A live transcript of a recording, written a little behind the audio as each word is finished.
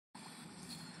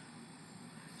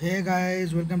Hey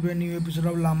guys, welcome to a new episode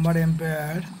of Lumber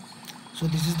Empire. So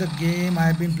this is the game I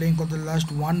have been playing for the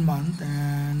last 1 month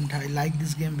and I like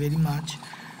this game very much.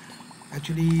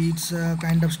 Actually, it's a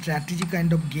kind of strategy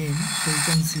kind of game, so you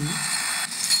can see.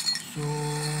 So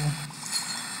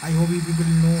I hope you people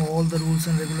know all the rules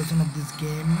and regulations of this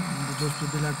game. Those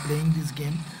people are playing this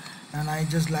game, and I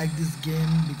just like this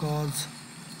game because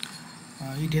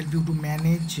it helps you to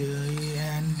manage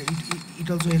and it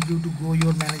also helps you to grow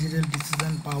your managerial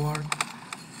decision power.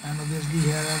 And obviously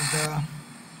here are the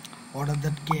order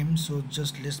that came, so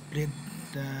just let's place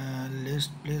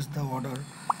the order.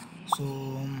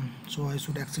 So I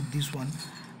should accept this one.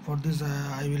 For this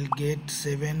I will get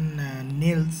 7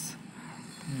 nails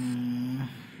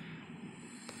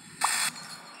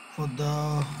for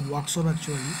the workshop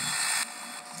actually.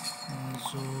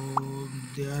 So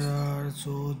there are,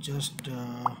 so just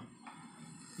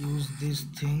use these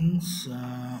things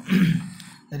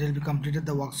that will be completed.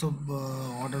 The workshop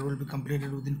order will be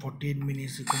completed within 48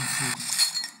 minutes, you can see.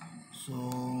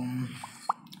 So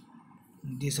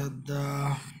these are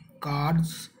the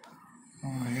cards.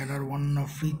 Here are one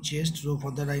free chest, so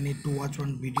for that I need to watch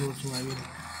one video, so I will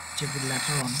check it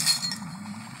later on.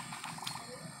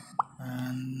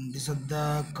 And these are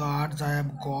the cards I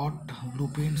have got,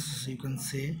 blueprints you can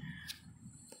say.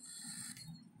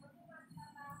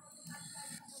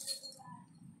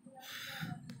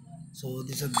 So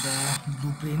these are the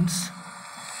blueprints,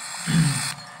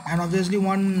 and obviously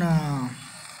one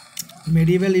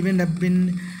medieval event have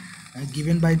been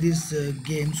given by this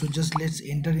game. So just let's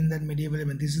enter in that medieval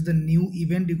event. This is the new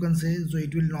event you can say, so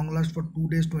it will long last for 2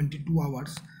 days 22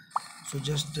 hours. So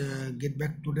just get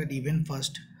back to that event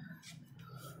first.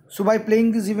 So by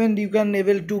playing this event you can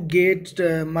able to get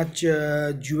much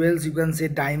jewels, you can say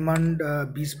diamond,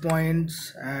 beast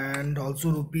points, and also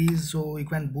rupees, so you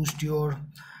can boost your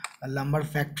lumber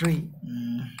factory.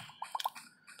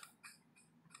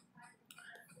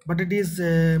 But it is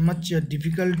much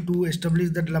difficult to establish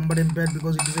that lumber empire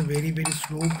because it is a very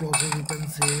slow process, you can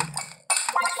say.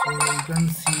 So you can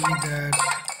see that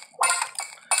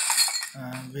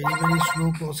very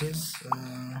slow process.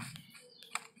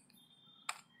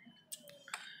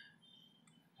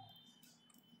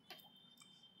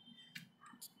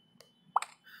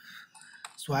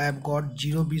 So I have got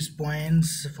 0 beast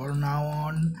points for now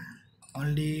on.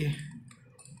 Only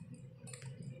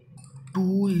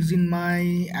 2 is in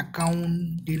my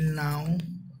account till now.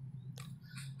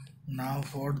 Now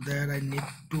for that I need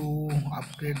to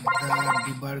upgrade the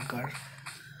debugger,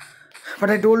 but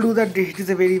I told you that it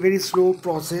is a very slow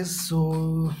process,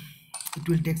 so it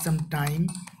will take some time.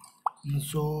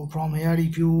 So from here,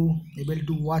 if you able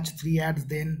to watch 3 ads,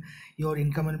 then your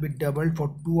income will be doubled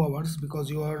for 2 hours, because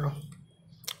you are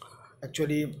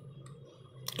actually,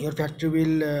 your factory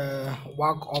will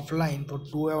work offline for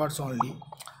 2 hours only.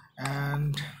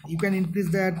 And you can increase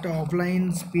that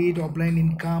offline speed, offline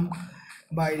income,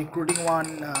 by recruiting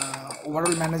one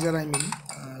overall manager, I mean.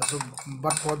 So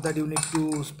but for that you need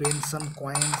to spend some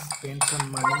coins, spend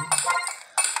some money.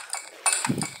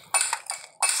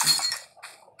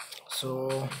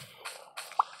 So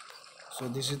so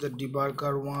this is the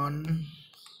debugger one,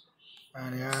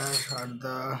 and here are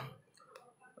the,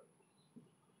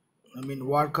 I mean,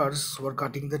 workers were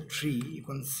cutting the tree, you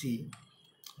can see.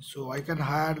 So I can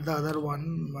hire the other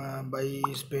one by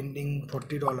spending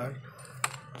 $40.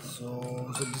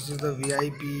 So this is the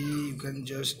VIP. You can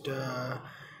just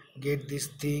get this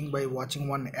thing by watching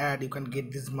one ad. You can get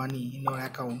this money in your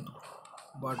account,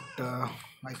 but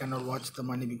I cannot watch the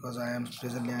money because I am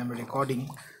recording.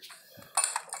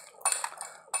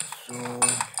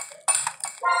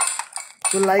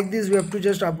 So like this, we have to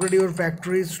just upgrade your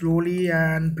factory slowly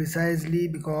and precisely,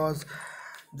 because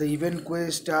the event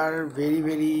quests are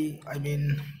very, I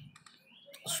mean,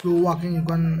 slow walking, you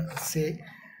can say.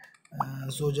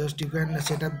 So just you can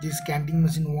set up this canting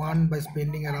machine one by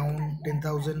spending around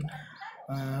 10,000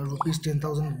 rupees,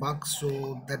 10,000 bucks.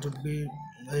 So that would be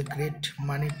a great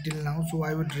money till now. So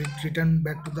I would return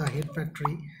back to the head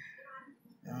factory.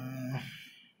 uh,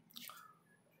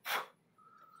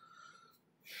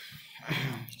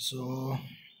 so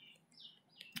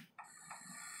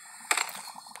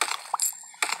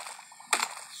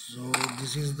so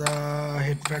this is the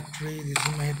head factory. This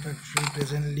is my head factory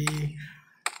presently.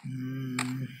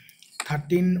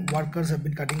 13 workers have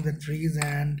been cutting the trees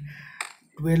and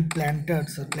 12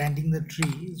 planters are planting the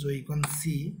tree, so you can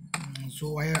see.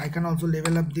 So I can also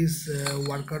level up this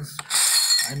workers,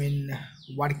 I mean,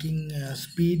 working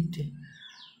speed,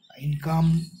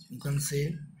 income, you can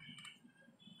say.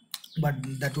 but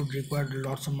that would require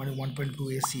lots of money,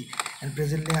 1.2 AC, and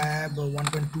presently I have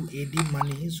 1.2 AD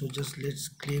money. So just let's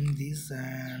claim this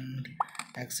and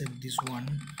accept this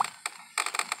one.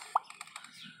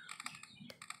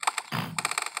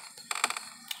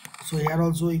 So here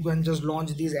also you can just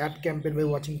launch this ad campaign by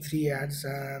watching 3 ads,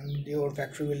 and your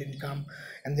factory will income,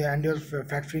 and your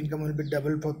factory income will be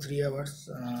double for 3 hours.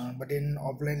 But in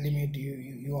offline limit,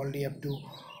 you only have to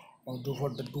do for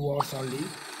the 2 hours only.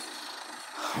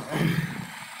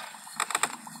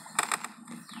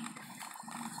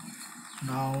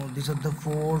 Now these are the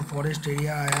 4 forest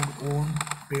area I have owned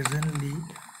presently.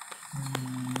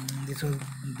 This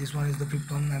one is the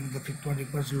fifth one, and the fifth one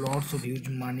requires lots of huge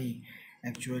money.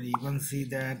 Actually, you can see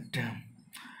that 10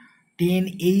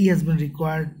 AE has been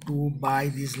required to buy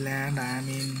this land. I am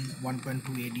in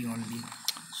 1.2 AD only,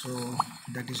 so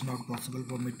that is not possible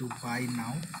for me to buy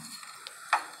now.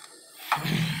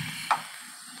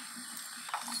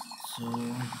 So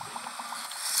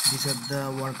these are the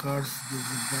workers. This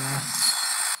is the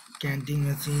canting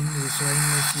machine, resawing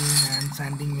machine, and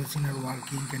sanding machine are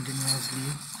working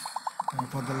continuously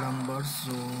for the lumbers.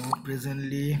 So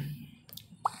presently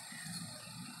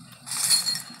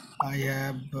I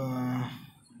have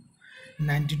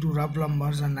 92 rough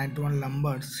lumbers and 91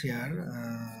 lumbers here.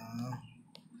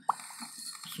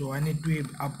 So I need to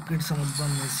upgrade some of the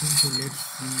machines. So let's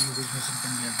see which machine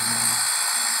can be upgraded.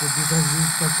 So this has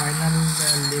reached the final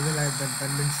level at that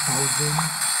means 1000.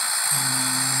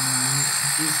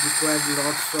 This required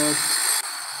lots of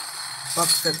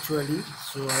bucks actually,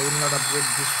 so I will not upgrade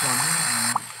this one.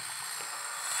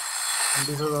 And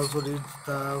this has also reached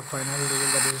the final level,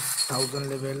 that is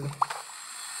 1000 level.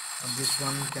 This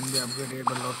one can be upgraded,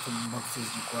 but lots of bucks is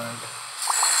required.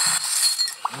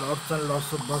 Lots and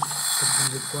lots of bucks have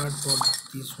been required for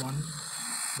this one,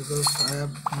 because I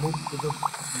have moved to the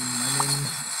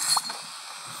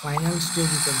final stage,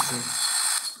 you can say.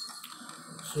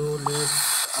 So let's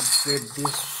upgrade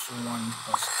this one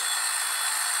first.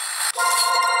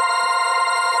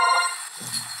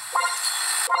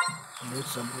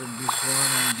 Let's upgrade this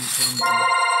one and this one too.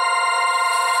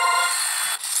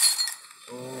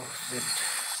 Oh shit,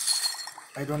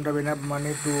 I don't have enough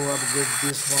money to upgrade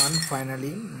this one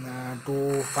finally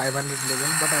to 500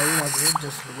 level, but I will upgrade,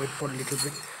 just wait for a little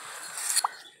bit.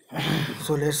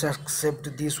 So let's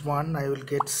accept this one. I will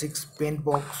get 6 paint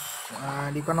box,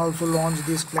 and you can also launch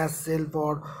this class sale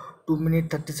for 2 minutes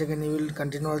 30 seconds. You will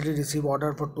continuously receive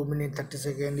order for 2 minutes 30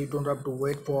 seconds. You don't have to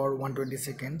wait for 120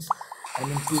 seconds. I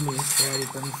mean 2 minutes. Here you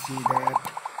can see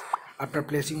that after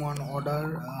placing one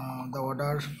order, the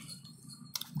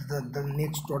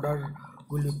next order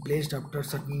will be placed after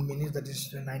certain minutes, that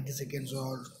is 90 seconds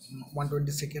or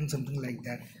 120 seconds, something like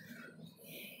that.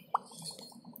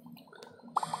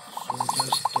 So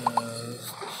just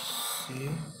see.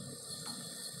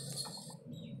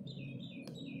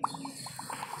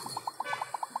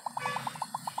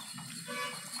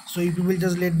 So if you will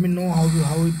just let me know how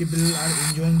people are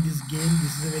enjoying this game.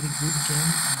 This is a very good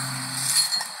game.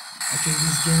 Actually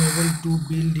this game able to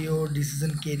build your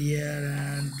decision career,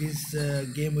 and this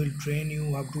game will train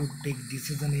you how to take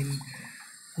decision in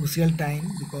crucial time,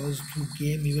 because through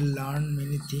game you will learn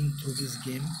many things through this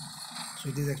game. So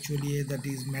it is actually that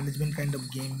is management kind of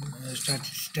game,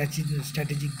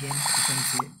 strategic game, you can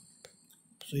say.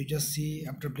 So you just see,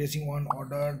 after placing one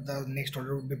order, the next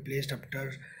order will be placed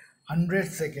after 100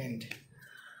 seconds.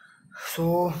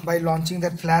 So by launching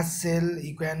that flash sale,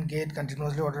 you can get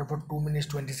continuously order for 2 minutes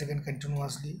 20 seconds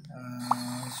continuously.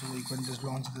 So you can just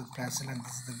launch the flash sale, and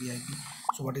this is the VIP.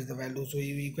 So what is the value? So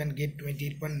you can get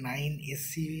 28.9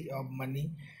 SC of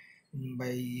money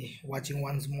by watching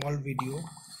one small video.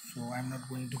 So I'm not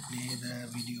going to play the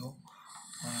video,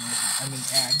 I mean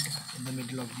ad in the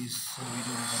middle of this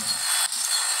video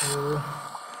recording.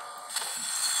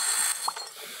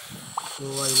 So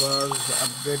I was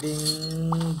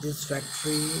upgrading this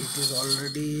factory. It is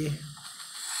already,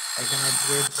 I can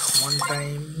upgrade one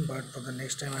time, but for the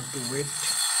next time I have to wait.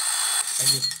 I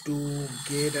need to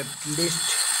get at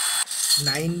least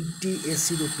 90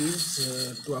 AC rupees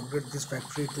to upgrade this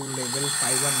factory to level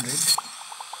 500.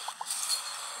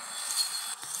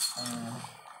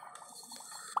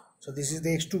 So this is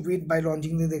the X2 bit. By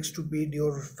launching the X2 bit,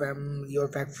 your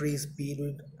factory speed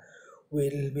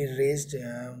will be raised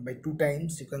by 2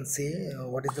 times. You can say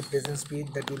what is the present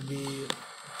speed, that will be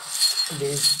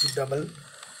raised to double.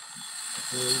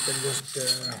 So you can just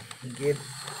get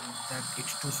that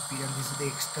X2 speed, and this is the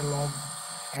extra log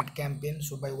ad campaign.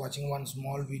 So by watching one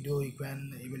small video, you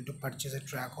can able to purchase a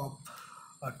track of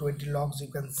 20 logs, you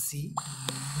can see.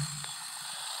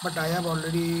 but I have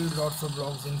already lots of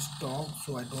logs in stock,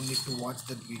 so I don't need to watch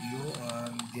that video.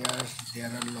 There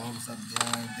are logs are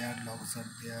there, their logs are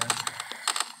there,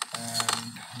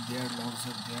 and their logs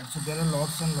are there. So there are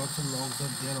lots and lots of logs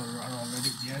are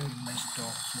already there in my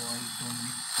stock, so I don't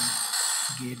need to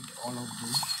get all of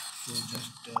those. So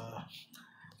just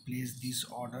place this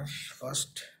order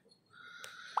first,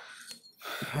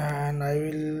 and I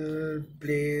will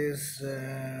place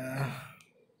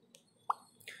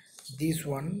this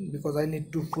one because I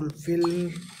need to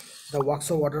fulfill the works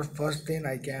of order first, then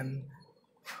I can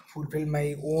fulfill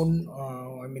my own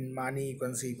I mean money, you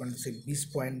can say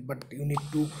beast point, but you need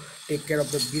to take care of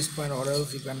the beast point or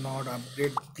else you cannot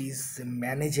upgrade this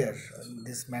manager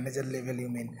level. You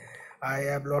mean I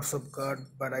have lots of card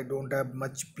but I don't have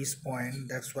much beast point,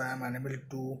 that's why I'm unable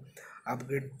to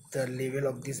upgrade the level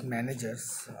of these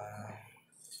managers.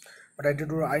 But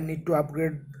I need to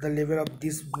upgrade the level of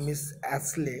this Miss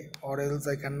Ashley, or else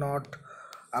I cannot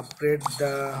upgrade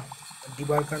the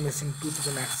debugger machine 2 to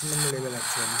the maximum level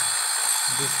actually.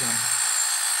 This one.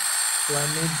 So I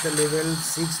need the level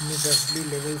 6 Miss Ashley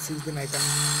level 6, then I can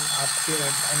upgrade.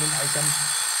 I mean I can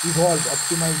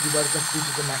optimize debugger 2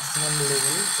 to the maximum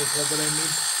level. So for that I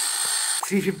need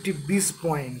 350 beast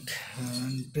point.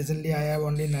 And presently I have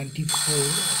only 94,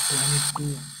 so I need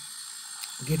to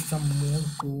get some more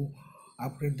to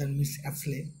upgrade the Miss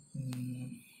Ashley.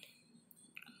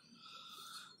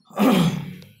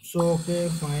 So okay,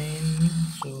 fine.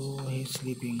 So he's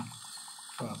sleeping.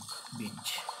 Fuck, bitch.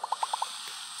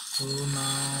 So now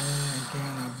I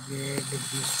can upgrade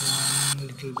this one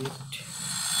little bit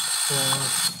for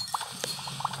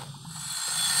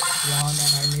 1,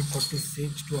 and I need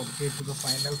 46 to upgrade to the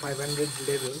final 500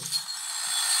 level.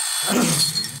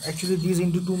 Actually these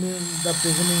into 2 means the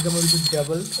present income will be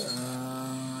doubled.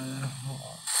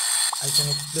 I can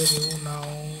explain you now.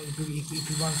 If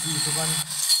you want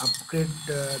upgrade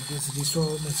this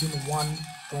resource machine 1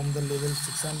 from the level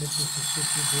 600 to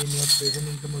 650, then your present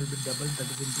income will be doubled, that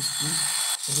is into 2,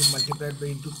 will be multiplied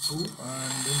by into 2,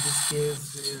 and in this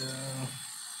case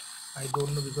I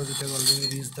don't know because it has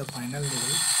already reached the final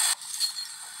level.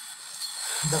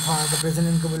 The present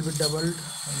income will be doubled,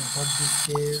 and for this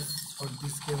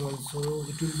case also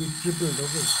it will be tripled.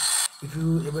 Okay, if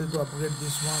you able to upgrade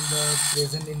this one, the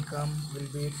present income will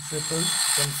be tripled.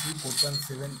 You can see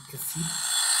 4.7 AC,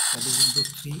 that is into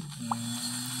 3.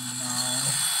 Now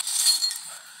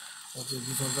okay,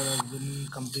 this order has been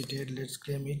completed, let's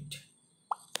claim it.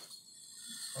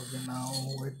 Okay, now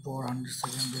wait for 100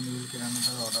 seconds, then you will get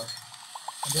another order.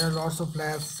 There are lots of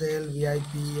flash sale,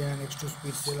 VIP and extra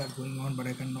speed sale are going on, but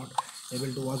I cannot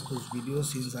able to watch those videos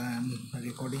since I am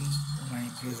recording my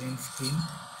present screen.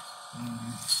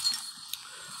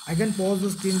 I can pause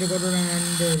the screen recorder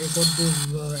and record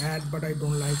those ad, but I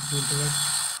don't like to interrupt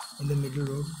in the middle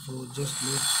road. So just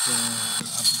let's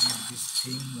update this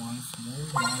thing once more.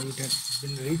 Now it has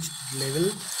been reached level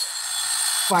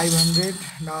 500.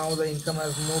 Now the income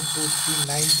has moved to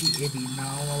 390 AD.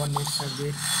 Now our next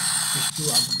target is to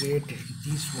upgrade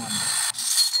this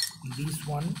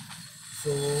one.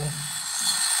 So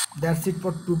that's it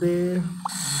for today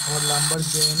for Lumber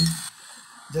Game.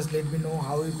 Just let me know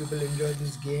how you people enjoy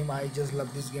this game. I just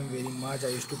love this game very much. I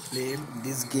used to play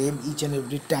this game each and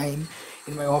every time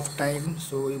in my off time.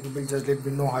 So you people just let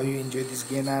me know how you enjoy this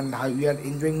game and how you are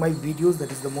enjoying my videos.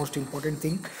 That is the most important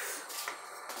thing.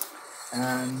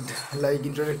 And like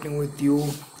interacting with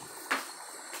you,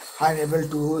 I'm able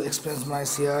to express my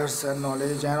shares and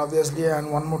knowledge. And obviously, and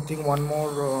one more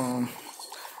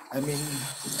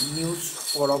news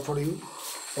for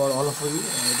all of you.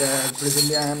 That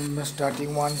presently I am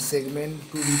starting one segment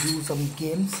to review some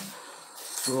games.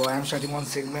 So I am starting one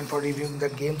segment for reviewing the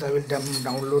games. I will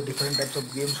download different types of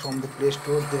games from the Play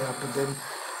Store. After then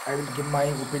I will give my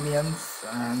opinions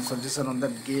and suggestion on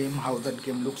that game, how that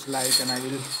game looks like, and I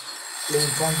will play in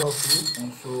front of you.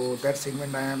 And so that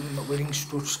segment I am willing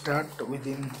to start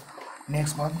within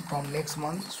next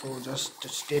month. So just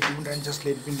stay tuned and just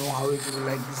let me know how you will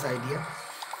like this idea.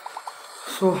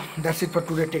 So that's it for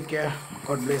today. Take care.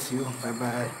 God bless you. Bye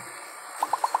bye.